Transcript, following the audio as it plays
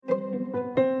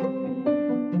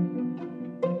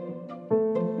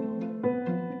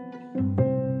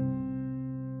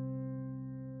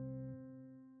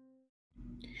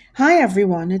Hi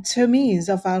everyone, it's Hermes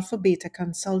of Alpha Beta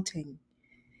Consulting,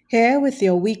 here with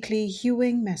your weekly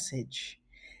Hewing message.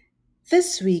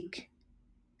 This week,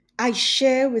 I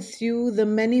share with you the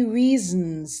many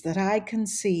reasons that I can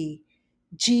see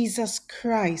Jesus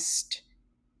Christ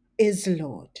is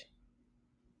Lord.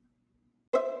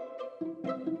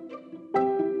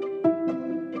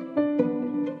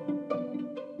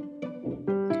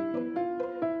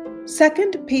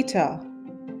 Second Peter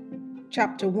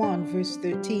chapter 1 verse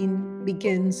 13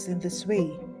 begins in this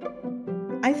way.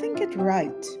 I think it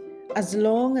right, as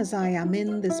long as I am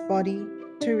in this body,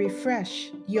 to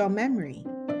refresh your memory.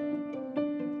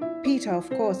 Peter, of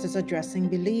course, is addressing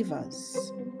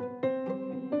believers.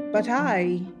 But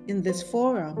I, in this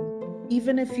forum,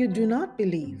 even if you do not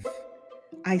believe,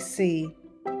 I say,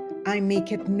 I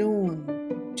make it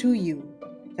known to you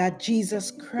that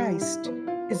Jesus Christ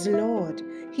is Lord.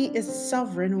 He is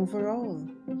sovereign over all.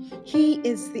 He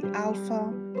is the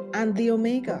Alpha and the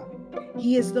Omega.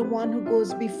 He is the one who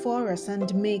goes before us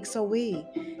and makes a way.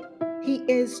 He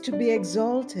is to be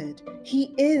exalted.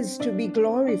 He is to be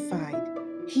glorified.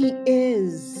 He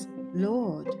is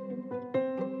Lord.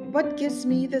 What gives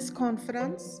me this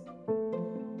confidence?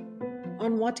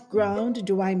 On what ground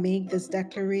do I make this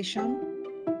declaration?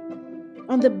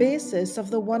 On the basis of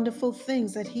the wonderful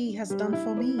things that He has done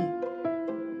for me.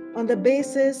 On the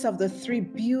basis of the 3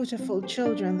 beautiful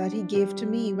children that He gave to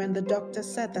me when the doctor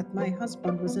said that my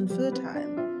husband was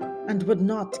infertile and would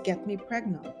not get me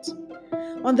pregnant.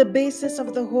 On the basis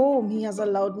of the home He has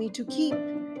allowed me to keep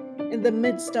in the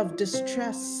midst of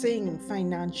distressing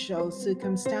financial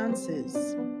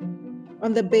circumstances.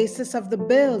 On the basis of the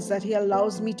bills that He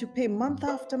allows me to pay month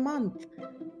after month,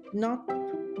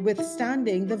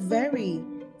 notwithstanding the very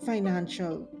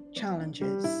financial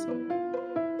challenges.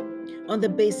 On the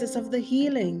basis of the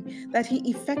healing that He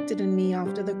effected in me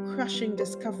after the crushing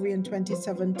discovery in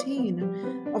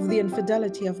 2017 of the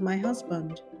infidelity of my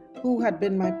husband, who had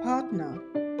been my partner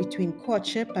between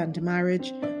courtship and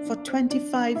marriage for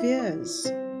 25 years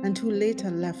and who later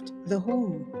left the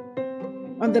home.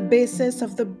 On the basis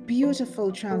of the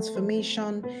beautiful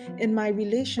transformation in my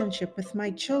relationship with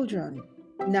my children,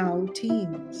 now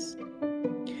teens.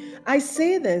 I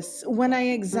say this when I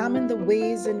examine the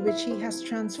ways in which He has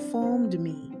transformed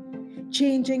me,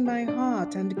 changing my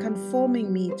heart and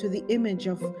conforming me to the image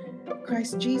of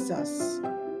Christ Jesus.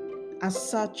 As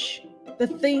such, the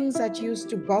things that used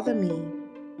to bother me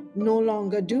no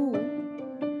longer do,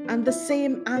 and the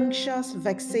same anxious,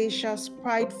 vexatious,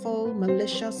 prideful,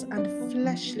 malicious, and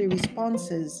fleshly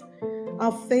responses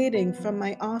are fading from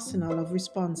my arsenal of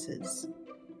responses.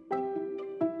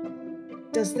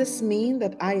 Does this mean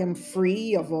that I am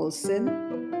free of all sin?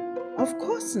 Of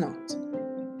course not.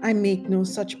 I make no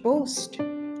such boast.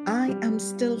 I am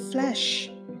still flesh,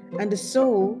 and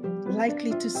so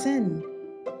likely to sin.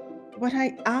 What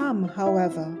I am,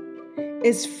 however,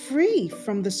 is free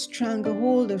from the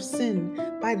stranglehold of sin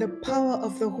by the power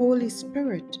of the Holy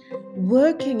Spirit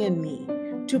working in me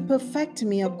to perfect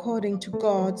me according to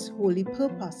God's holy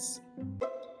purpose.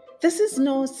 This is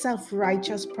no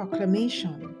self-righteous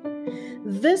proclamation.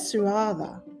 This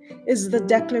rather is the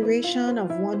declaration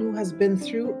of one who has been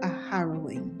through a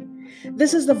harrowing.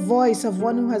 This is the voice of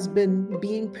one who has been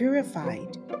being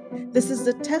purified. This is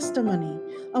the testimony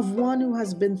of one who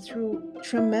has been through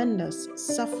tremendous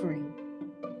suffering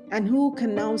and who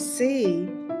can now say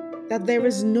that there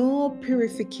is no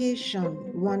purification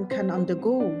one can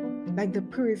undergo like the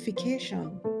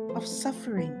purification of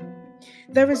suffering.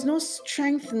 There is no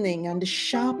strengthening and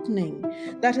sharpening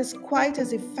that is quite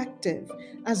as effective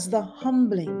as the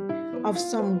humbling of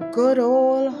some good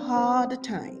old hard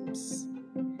times.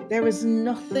 There is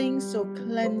nothing so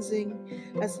cleansing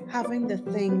as having the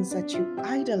things that you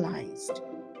idolized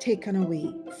taken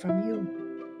away from you.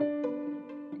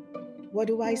 What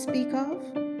do I speak of?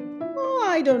 Oh,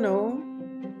 I don't know.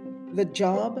 The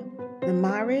job, the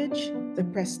marriage, the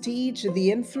prestige, the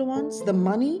influence, the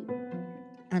money,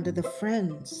 and the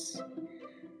friends.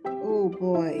 Oh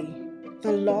boy,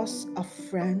 the loss of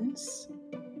friends,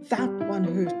 that one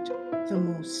hurt the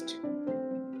most.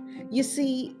 You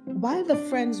see, while the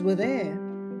friends were there,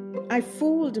 I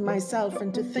fooled myself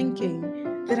into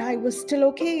thinking that I was still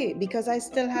okay because I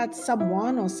still had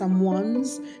someone or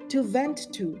someones to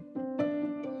vent to.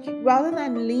 Rather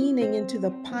than leaning into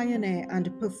the pioneer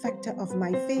and perfecter of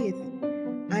my faith,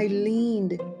 I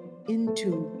leaned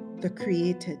into the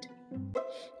created.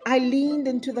 I leaned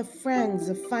into the friends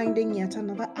of finding yet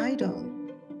another idol.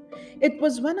 It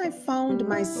was when I found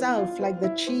myself like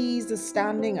the cheese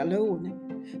standing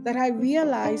alone that I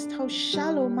realized how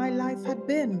shallow my life had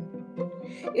been.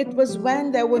 It was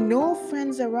when there were no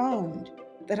friends around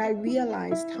that I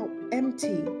realized how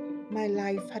empty my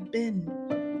life had been,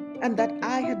 and that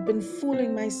I had been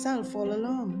fooling myself all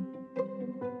along.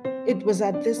 It was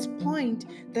at this point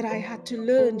that I had to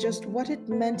learn just what it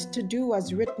meant to do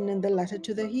as written in the letter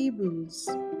to the Hebrews: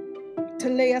 to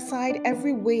lay aside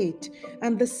every weight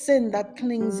and the sin that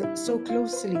clings so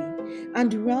closely,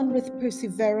 and run with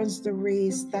perseverance the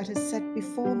race that is set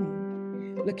before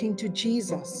me, looking to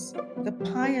Jesus, the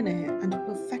pioneer and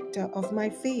perfecter of my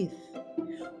faith,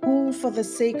 who for the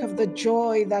sake of the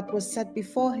joy that was set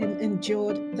before him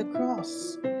endured the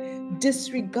cross,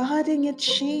 disregarding its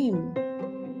shame,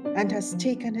 and has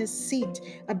taken his seat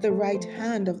at the right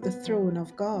hand of the throne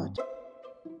of God.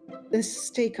 This is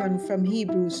taken from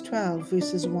Hebrews 12,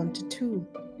 verses 1 to 2.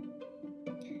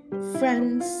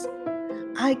 Friends,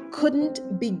 I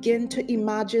couldn't begin to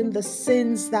imagine the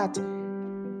sins that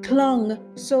clung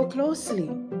so closely.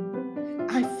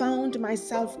 I found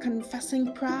myself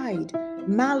confessing pride,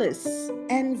 malice,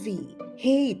 envy,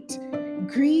 hate,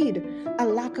 greed, a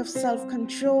lack of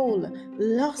self-control,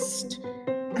 lust,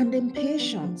 and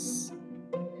impatience.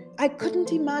 I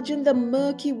couldn't imagine the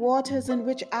murky waters in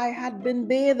which I had been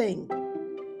bathing.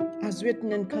 As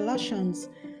written in Colossians,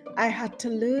 I had to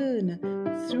learn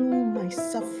through my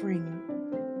suffering,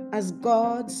 as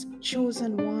God's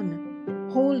chosen one,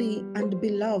 holy and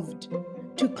beloved,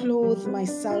 to clothe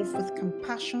myself with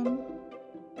compassion,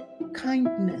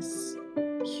 kindness,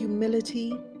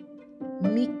 humility,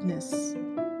 meekness,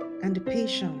 and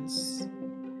patience.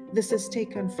 This is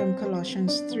taken from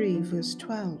Colossians 3, verse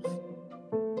 12.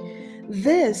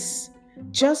 This,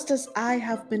 just as I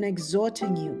have been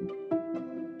exhorting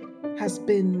you, has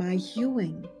been my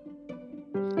hewing.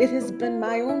 It has been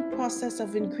my own process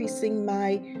of increasing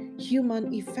my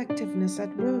human effectiveness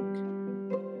at work.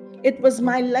 It was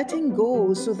my letting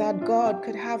go so that God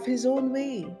could have his own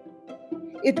way.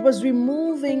 It was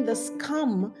removing the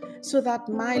scum so that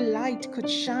my light could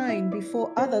shine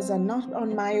before others, and not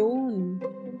on my own,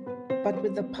 but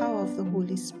with the power of the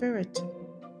Holy Spirit.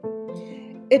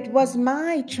 It was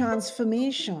my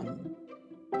transformation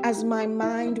as my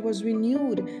mind was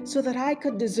renewed so that I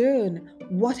could discern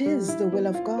what is the will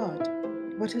of God,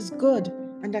 what is good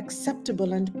and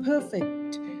acceptable and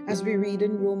perfect, as we read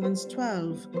in Romans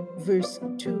 12, verse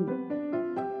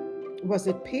 2. Was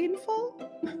it painful?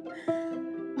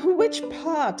 Which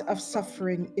part of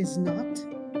suffering is not?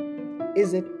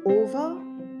 Is it over?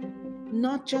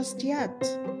 Not just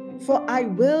yet, for I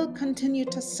will continue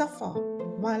to suffer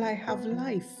while I have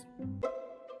life.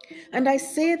 And I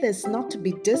say this not to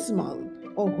be dismal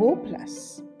or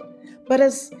hopeless, but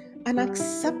as an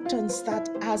acceptance that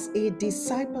as a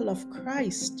disciple of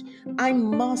Christ, I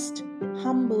must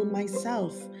humble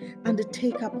myself and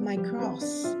take up my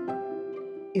cross.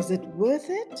 Is it worth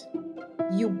it?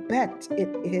 You bet it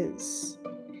is.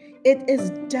 It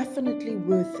is definitely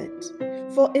worth it.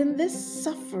 For in this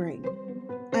suffering,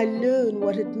 I learn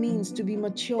what it means to be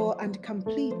mature and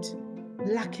complete,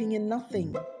 lacking in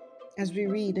nothing, as we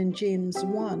read in James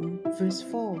 1, verse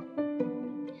 4.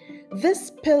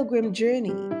 This pilgrim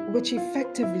journey, which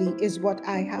effectively is what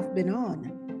I have been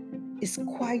on, is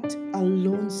quite a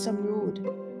lonesome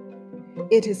road.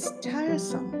 It is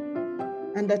tiresome,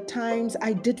 and at times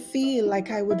I did feel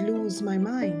like I would lose my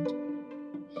mind.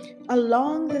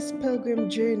 Along this pilgrim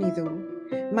journey, though,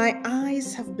 my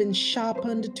eyes have been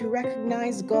sharpened to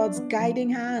recognize God's guiding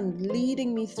hand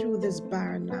leading me through this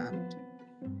barren land,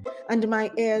 and my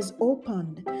ears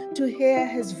opened to hear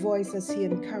his voice as he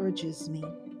encourages me.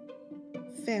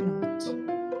 Fear not,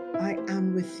 I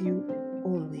am with you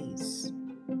always.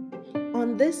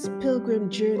 On this pilgrim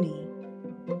journey,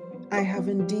 I have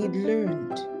indeed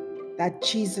learned that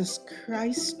Jesus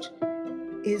Christ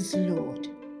is Lord.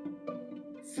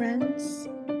 Friends,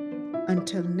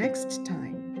 until next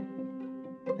time,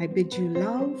 I bid you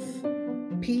love,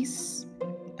 peace,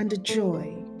 and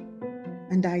joy,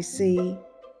 and I say,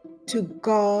 to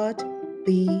God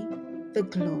be the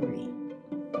glory.